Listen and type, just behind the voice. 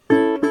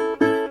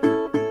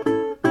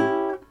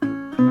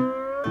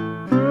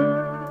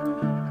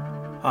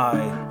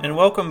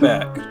Welcome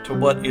back to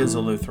What is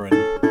a Lutheran?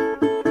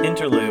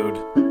 Interlude,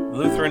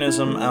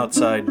 Lutheranism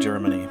outside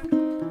Germany.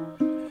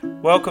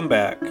 Welcome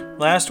back.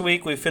 Last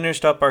week we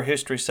finished up our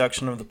history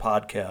section of the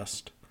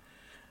podcast.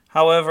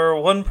 However,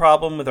 one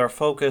problem with our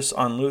focus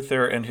on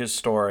Luther and his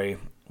story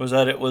was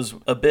that it was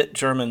a bit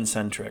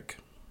German-centric.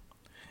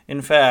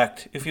 In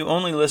fact, if you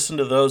only listened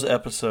to those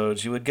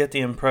episodes, you would get the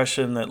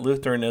impression that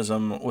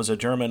Lutheranism was a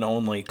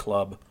German-only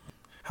club.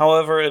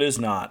 However, it is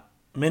not.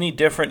 Many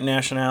different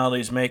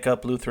nationalities make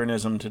up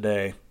Lutheranism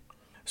today.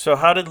 So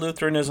how did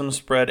Lutheranism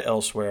spread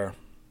elsewhere?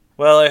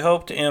 Well, I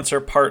hope to answer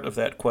part of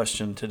that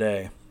question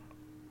today.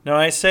 Now,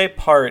 I say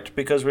part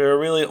because we are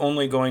really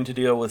only going to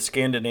deal with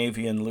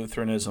Scandinavian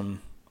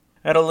Lutheranism.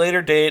 At a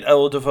later date, I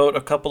will devote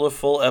a couple of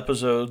full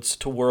episodes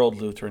to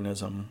world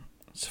Lutheranism.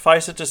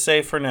 Suffice it to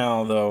say for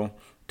now, though,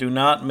 do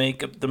not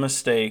make the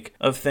mistake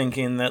of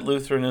thinking that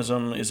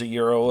Lutheranism is a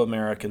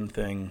Euro-American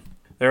thing.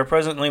 There are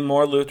presently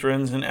more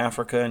Lutherans in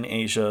Africa and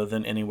Asia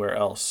than anywhere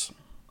else.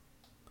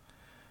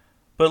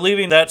 But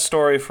leaving that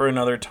story for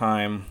another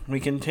time, we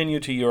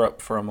continue to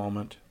Europe for a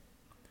moment.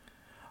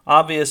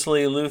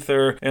 Obviously,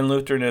 Luther and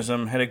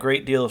Lutheranism had a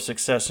great deal of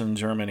success in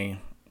Germany,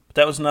 but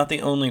that was not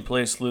the only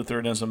place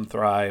Lutheranism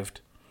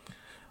thrived.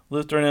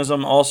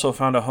 Lutheranism also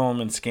found a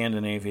home in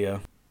Scandinavia.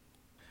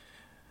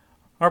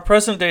 Our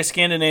present-day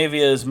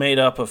Scandinavia is made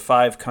up of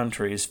 5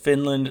 countries: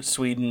 Finland,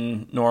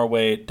 Sweden,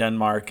 Norway,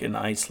 Denmark, and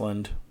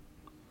Iceland.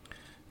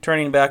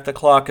 Turning back the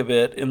clock a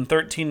bit, in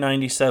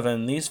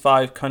 1397, these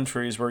 5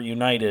 countries were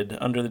united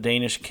under the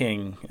Danish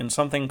king in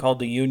something called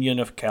the Union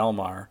of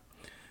Kalmar.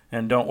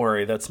 And don't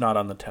worry, that's not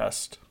on the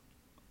test.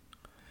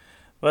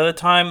 By the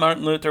time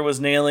Martin Luther was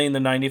nailing the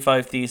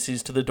 95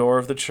 Theses to the door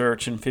of the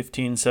church in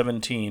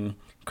 1517,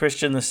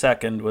 Christian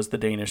II was the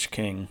Danish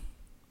king.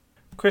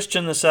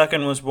 Christian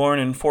II was born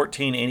in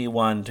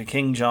 1481 to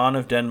King John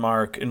of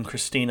Denmark and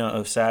Christina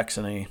of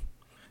Saxony.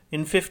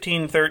 In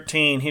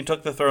 1513, he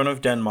took the throne of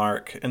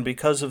Denmark, and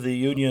because of the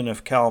Union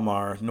of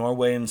Kalmar,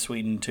 Norway and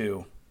Sweden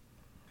too.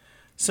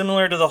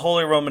 Similar to the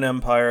Holy Roman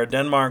Empire,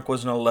 Denmark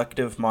was an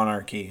elective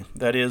monarchy.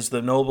 That is,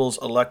 the nobles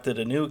elected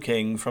a new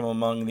king from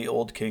among the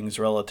old king's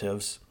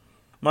relatives.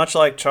 Much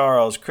like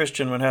Charles,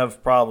 Christian would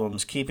have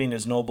problems keeping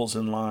his nobles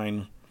in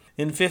line.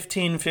 In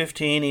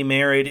 1515, he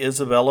married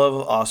Isabella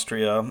of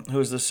Austria, who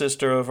is the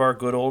sister of our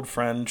good old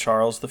friend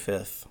Charles V.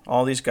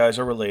 All these guys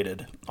are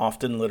related,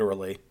 often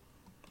literally.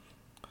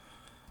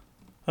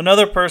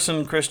 Another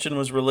person Christian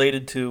was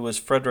related to was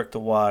Frederick the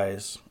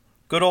Wise.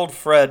 Good old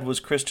Fred was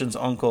Christian's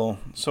uncle,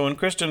 so when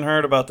Christian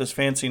heard about this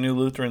fancy new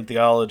Lutheran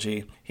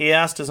theology, he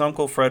asked his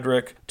uncle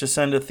Frederick to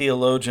send a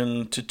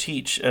theologian to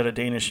teach at a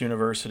Danish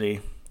university.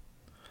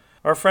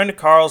 Our friend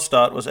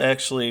Karlstadt was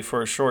actually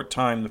for a short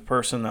time the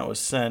person that was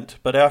sent,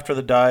 but after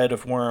the Diet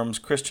of Worms,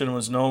 Christian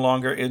was no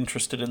longer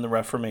interested in the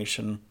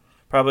Reformation,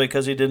 probably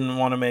because he didn't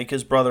want to make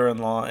his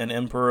brother-in-law and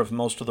emperor of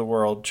most of the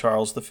world,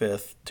 Charles V,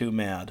 too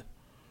mad.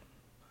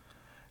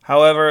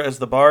 However, as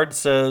the bard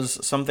says,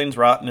 something's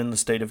rotten in the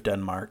state of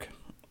Denmark.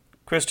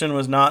 Christian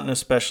was not an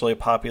especially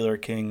popular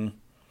king.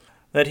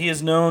 That he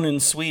is known in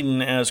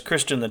Sweden as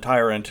Christian the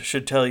Tyrant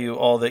should tell you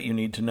all that you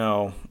need to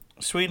know.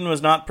 Sweden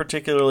was not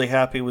particularly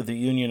happy with the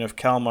Union of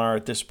Kalmar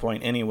at this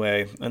point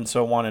anyway, and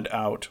so wanted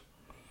out.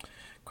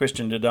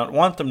 Christian did not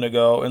want them to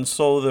go, and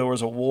so there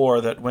was a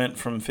war that went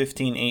from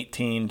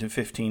 1518 to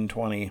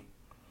 1520.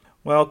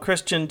 Well,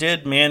 Christian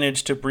did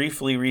manage to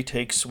briefly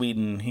retake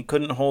Sweden. He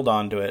couldn't hold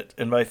on to it,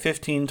 and by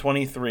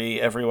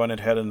 1523 everyone had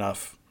had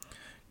enough.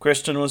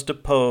 Christian was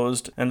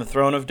deposed, and the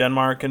throne of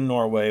Denmark and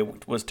Norway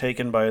was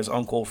taken by his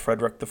uncle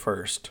Frederick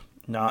I,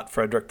 not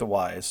Frederick the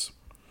Wise.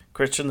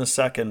 Christian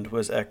II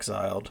was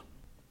exiled.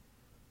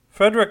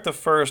 Frederick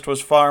I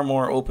was far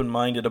more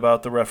open-minded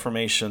about the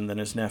Reformation than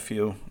his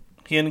nephew.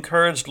 He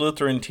encouraged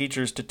Lutheran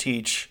teachers to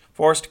teach,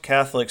 forced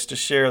Catholics to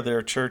share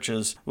their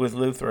churches with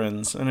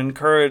Lutherans, and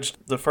encouraged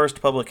the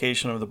first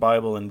publication of the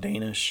Bible in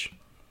Danish.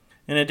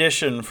 In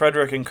addition,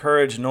 Frederick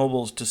encouraged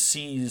nobles to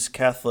seize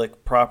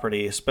Catholic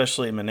property,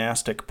 especially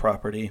monastic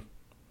property.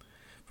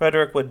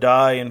 Frederick would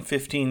die in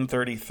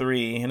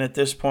 1533, and at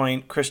this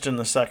point, Christian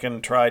II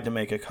tried to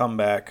make a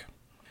comeback.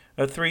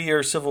 A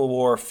 3-year civil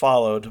war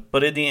followed,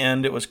 but in the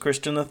end it was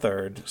Christian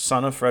III,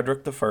 son of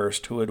Frederick I,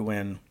 who would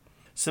win.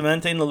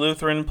 Cementing the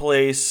Lutheran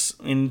place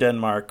in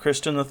Denmark,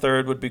 Christian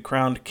III would be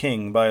crowned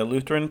king by a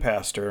Lutheran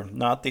pastor,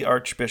 not the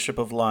Archbishop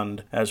of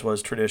Lund, as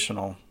was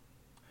traditional.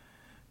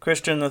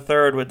 Christian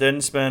III would then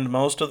spend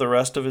most of the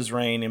rest of his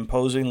reign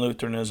imposing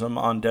Lutheranism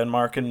on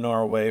Denmark and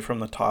Norway from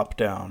the top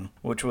down,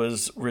 which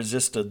was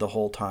resisted the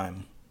whole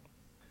time.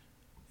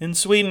 In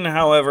Sweden,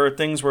 however,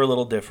 things were a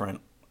little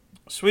different.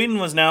 Sweden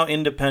was now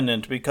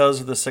independent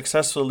because of the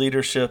successful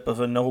leadership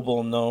of a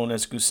noble known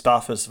as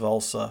Gustavus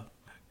Vasa.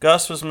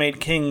 Gus was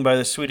made king by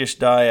the Swedish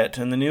Diet,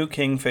 and the new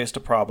king faced a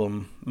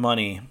problem: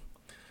 money.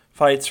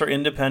 Fights for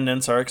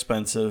independence are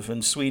expensive,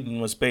 and Sweden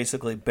was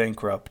basically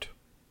bankrupt.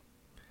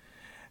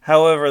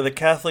 However, the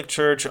Catholic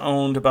Church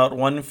owned about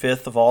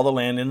 1/5 of all the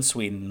land in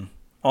Sweden.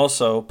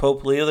 Also,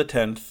 Pope Leo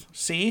X,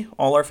 see,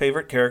 all our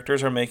favorite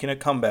characters are making a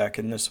comeback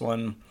in this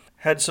one,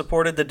 had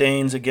supported the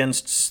Danes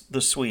against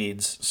the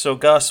Swedes, so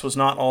Gus was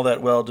not all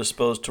that well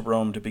disposed to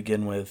Rome to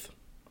begin with.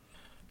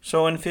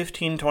 So in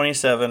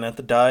 1527, at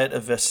the Diet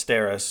of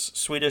Västerås,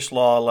 Swedish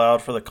law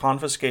allowed for the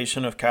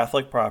confiscation of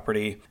Catholic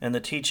property and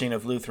the teaching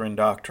of Lutheran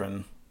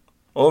doctrine.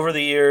 Over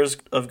the years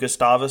of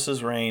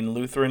Gustavus's reign,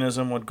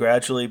 Lutheranism would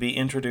gradually be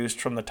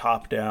introduced from the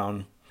top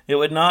down. It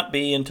would not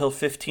be until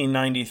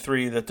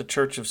 1593 that the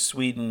Church of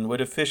Sweden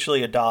would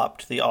officially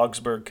adopt the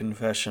Augsburg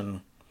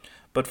Confession,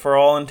 but for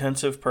all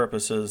intensive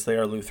purposes, they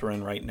are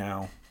Lutheran right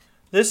now.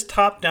 This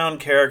top-down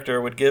character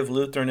would give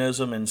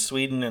Lutheranism in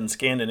Sweden and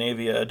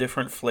Scandinavia a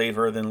different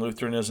flavor than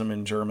Lutheranism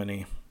in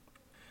Germany.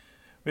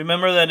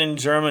 Remember that in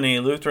Germany,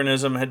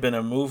 Lutheranism had been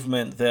a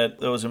movement that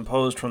was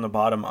imposed from the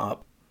bottom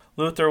up.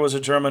 Luther was a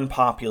German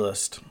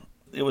populist.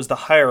 It was the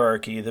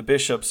hierarchy, the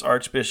bishops,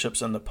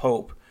 archbishops, and the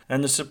pope,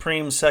 and the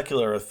supreme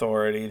secular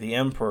authority, the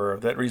emperor,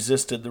 that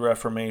resisted the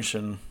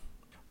Reformation.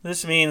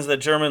 This means that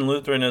German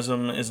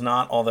Lutheranism is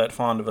not all that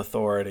fond of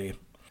authority.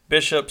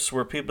 Bishops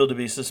were people to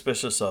be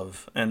suspicious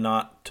of, and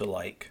not to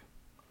like.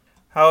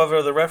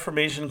 However, the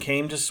Reformation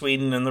came to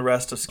Sweden and the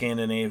rest of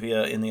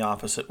Scandinavia in the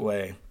opposite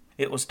way.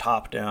 It was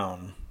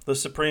top-down. The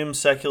supreme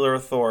secular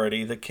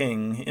authority, the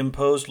king,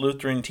 imposed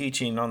Lutheran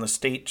teaching on the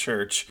state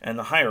church and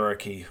the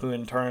hierarchy, who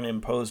in turn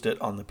imposed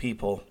it on the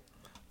people.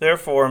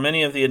 Therefore,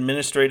 many of the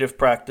administrative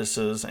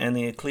practices and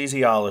the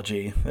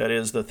ecclesiology, that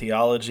is, the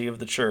theology of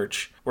the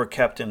church, were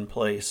kept in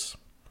place.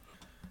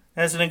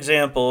 As an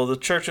example, the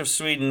Church of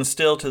Sweden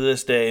still to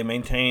this day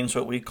maintains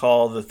what we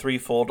call the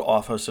threefold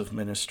office of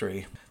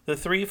ministry. The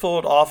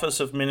threefold office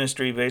of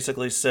ministry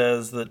basically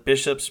says that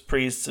bishops,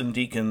 priests, and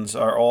deacons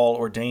are all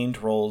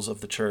ordained roles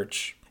of the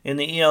church. In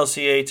the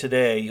ELCA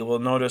today, you will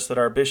notice that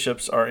our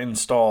bishops are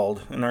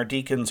installed and our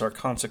deacons are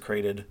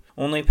consecrated.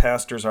 Only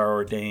pastors are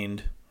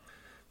ordained.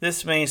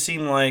 This may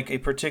seem like a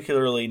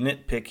particularly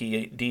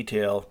nitpicky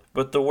detail,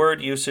 but the word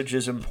usage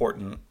is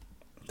important.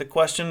 The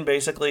question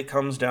basically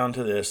comes down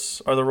to this: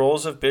 are the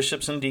roles of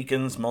bishops and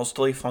deacons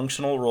mostly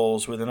functional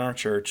roles within our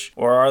church,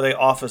 or are they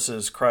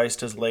offices Christ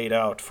has laid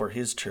out for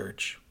his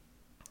church?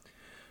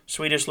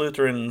 Swedish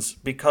Lutherans,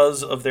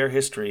 because of their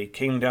history,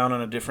 came down on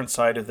a different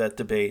side of that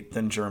debate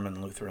than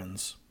German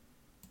Lutherans.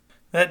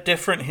 That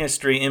different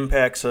history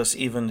impacts us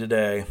even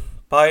today.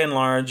 By and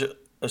large,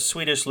 a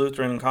Swedish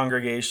Lutheran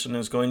congregation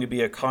is going to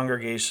be a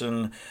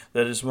congregation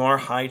that is more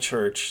high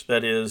church,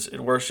 that is,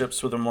 it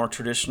worships with a more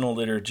traditional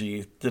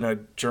liturgy than a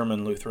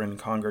German Lutheran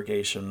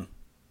congregation.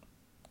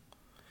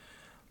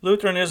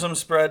 Lutheranism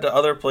spread to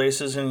other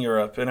places in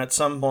Europe, and at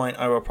some point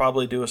I will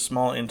probably do a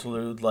small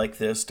interlude like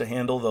this to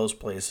handle those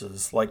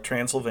places, like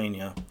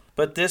Transylvania.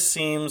 But this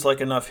seems like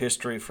enough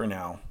history for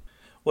now.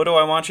 What do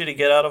I want you to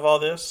get out of all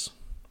this?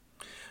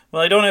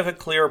 Well, I don't have a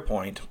clear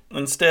point.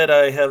 Instead,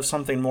 I have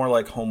something more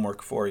like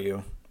homework for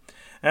you.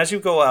 As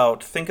you go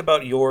out, think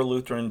about your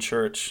Lutheran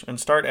church and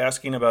start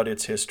asking about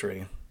its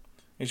history.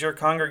 Is your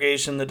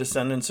congregation the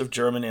descendants of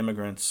German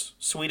immigrants,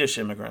 Swedish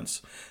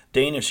immigrants,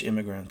 Danish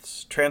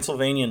immigrants,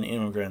 Transylvanian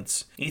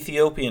immigrants,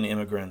 Ethiopian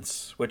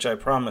immigrants, which I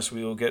promise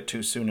we will get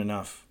to soon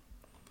enough?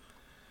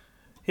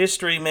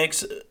 History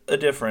makes a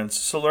difference,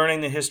 so learning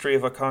the history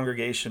of a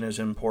congregation is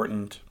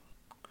important.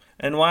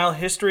 And while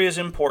history is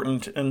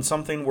important and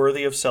something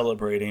worthy of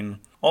celebrating,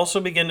 also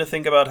begin to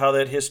think about how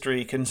that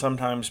history can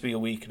sometimes be a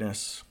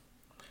weakness.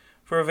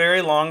 For a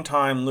very long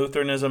time,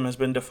 Lutheranism has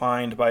been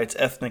defined by its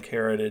ethnic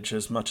heritage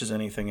as much as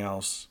anything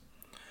else.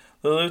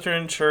 The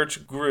Lutheran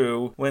Church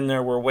grew when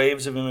there were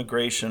waves of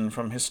immigration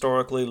from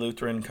historically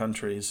Lutheran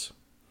countries.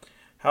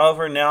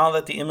 However, now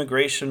that the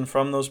immigration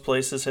from those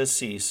places has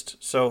ceased,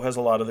 so has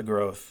a lot of the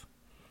growth.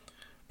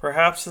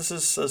 Perhaps this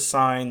is a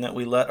sign that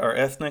we let our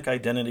ethnic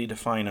identity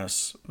define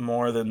us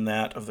more than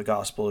that of the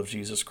gospel of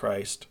Jesus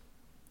Christ.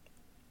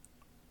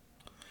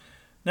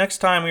 Next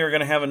time we are going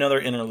to have another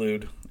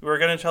interlude. We're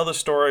going to tell the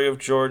story of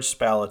George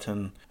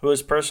Spalatin, who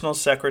was personal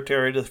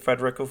secretary to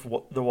Frederick of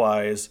the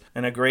Wise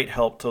and a great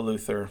help to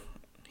Luther.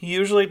 He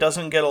usually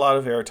doesn't get a lot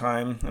of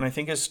airtime, and I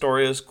think his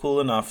story is cool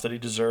enough that he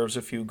deserves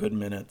a few good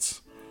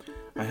minutes.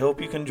 I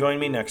hope you can join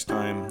me next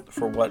time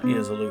for What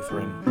is a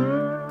Lutheran?